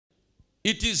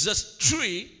It is a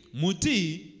tree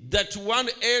muti that one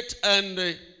ate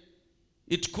and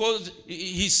it caused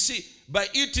he see by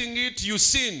eating it you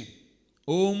sin.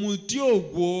 omuti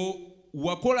ogwo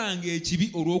wakolanga ekibi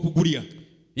olw'okugulya.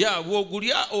 Yeah,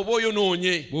 bw'ogulya oba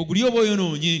oyonoonye. Bw'ogulya oba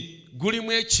oyonoonye.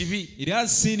 Gulimu ekibi. It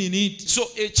has sin in it. So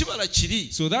ekibala kiri.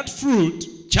 So that fruit,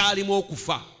 kyalimu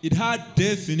okufa. it had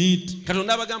death in it.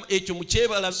 Katonda abagamba ekyo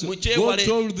mukyebala God mukyewale.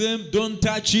 told them, don't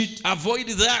touch it. Avoid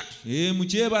that.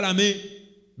 Mukyebalame.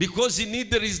 Because in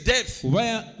it there is death.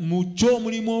 Kuba mukyo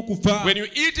mulimu okufa. When you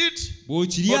eat it,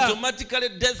 bw'okirya automatically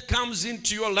death comes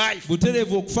into your life.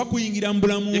 butereevu okufa kuyingira mu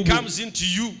bulamu It bwo. comes into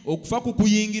you Okufa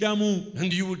kukuyingiramu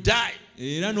and you will die.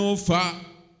 era n'ofa.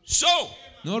 So,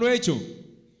 N'olwekyo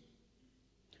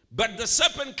but the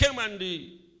serpent came and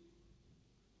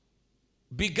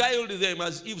beguiled them,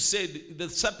 as Eve said, the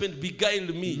serpent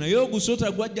beguiled me. naye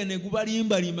ogusota gwajja ne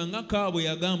gubalimbalimba nga Kaabo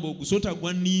yagamba ogusota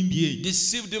gwannimbye.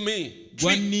 Deceived me.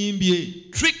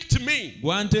 Gwannimbye. Tricked me.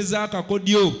 Gwanteza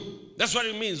akakodyo. That's what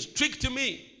it means. Tricked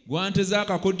me. Gwanteza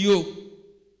akakodyo.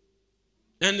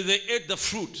 And they ate the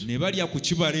fruit. Ne balya ku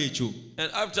kibala ekyo.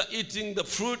 And after eating the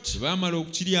fruit, Bwe baamala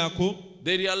okukiryako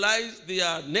they realized they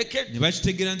are naked. ne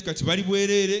bakitegeera nti kati bali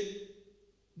bwereere.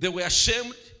 They were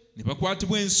ashamed. Ne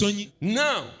bakwatibwa ensonyi.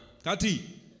 Now, Kati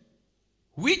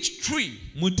which tree,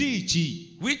 muti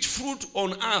ki? which fruit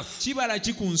on earth Kibala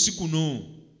ki ku nsi kuno?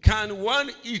 can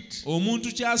one eat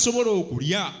Omuntu ky'asobola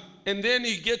okulya and then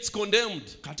he gets condemned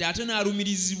kati ate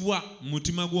n'alumirizibwa mu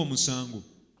mutima gw'omusango.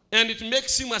 and it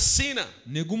makes him a sinner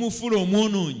Ne gumufuula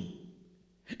omwonoonyi.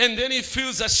 and then he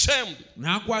feels ashamed?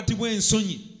 N'akwatibwa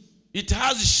ensonyi. It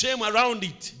has shame around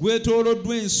it.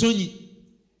 Gwetooloddwa ensonyi.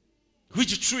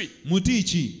 Which tree? Muti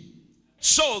ki?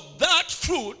 So that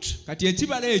fruit Kati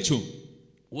ekibala ekyo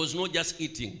was not just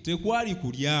eating. tekwali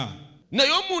kulya. Naye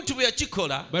omuntu bwe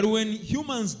yakikola, But when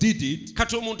humans did it,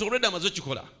 kati omuntu already amaze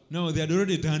okikola no, they had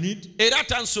already done it. era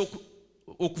atandise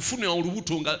okufuna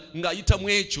olubuto ng'ayita mu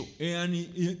ekyo. And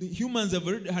humans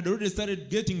had already started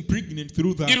getting pregnant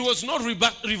through that. It was not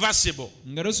reversible.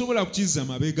 Nga tosobola kukizza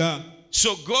mabega.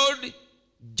 So God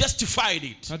justified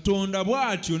it. Katonda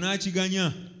bw'atyo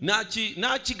n'akiganya.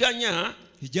 N'akiganya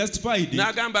He justified it.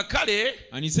 n'agamba kale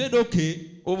And he said,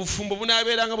 okay, obufumbo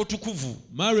bunaabeeranga butukuvu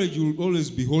marriage will always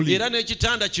be holy. era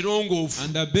n'ekitanda kirongoofu.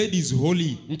 And the bed is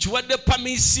holy. Nkiwadde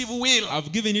permissive will.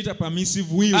 I've given it a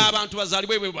permissive will. Abantu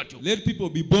bazaalibwe bwe batyo. Let people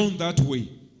be born that way.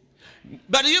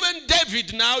 But even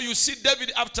David now, you see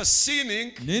David after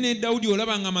sinning, Naye ne Dawudi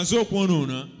olaba nga amaze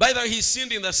okwonoona, by the way, he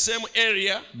sinned in the same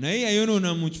area, naye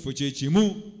yayonoona mu kifo kye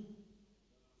kimu,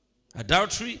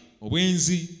 adultery,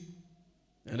 obwenzi.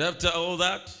 and after all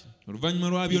that, Oluvannyuma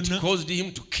lwa it byonna caused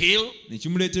him to kill. ne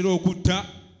kimuleetera okutta.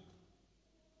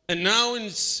 And now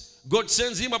God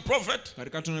sends him a prophet. Kati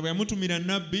Katonda bwe yamutumira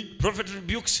nnabbi, Prophet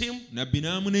rebukes him. nabbi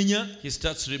n'amunenya, He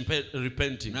starts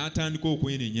repenting. n'atandika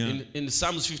okwenenya. In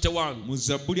Psalms 51, Mu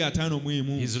Zabbuli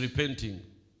 51 he's repenting.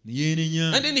 ne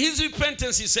yeenenya. And in his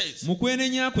repentance, he says, Mu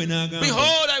kwenenya kwe n'agamba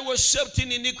behold, I was shaped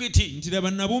in iniquity, nti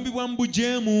laba nabumbibwa mu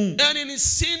bujeemu, and in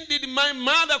sin did my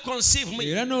mother conceive me.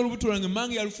 era n'olubuto lwange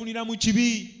mmange yalufunira mu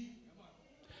kibi.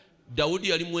 Dawudi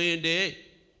yali mwende?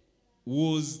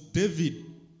 Was David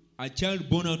a child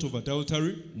born out of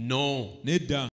adultery? No. Nedda.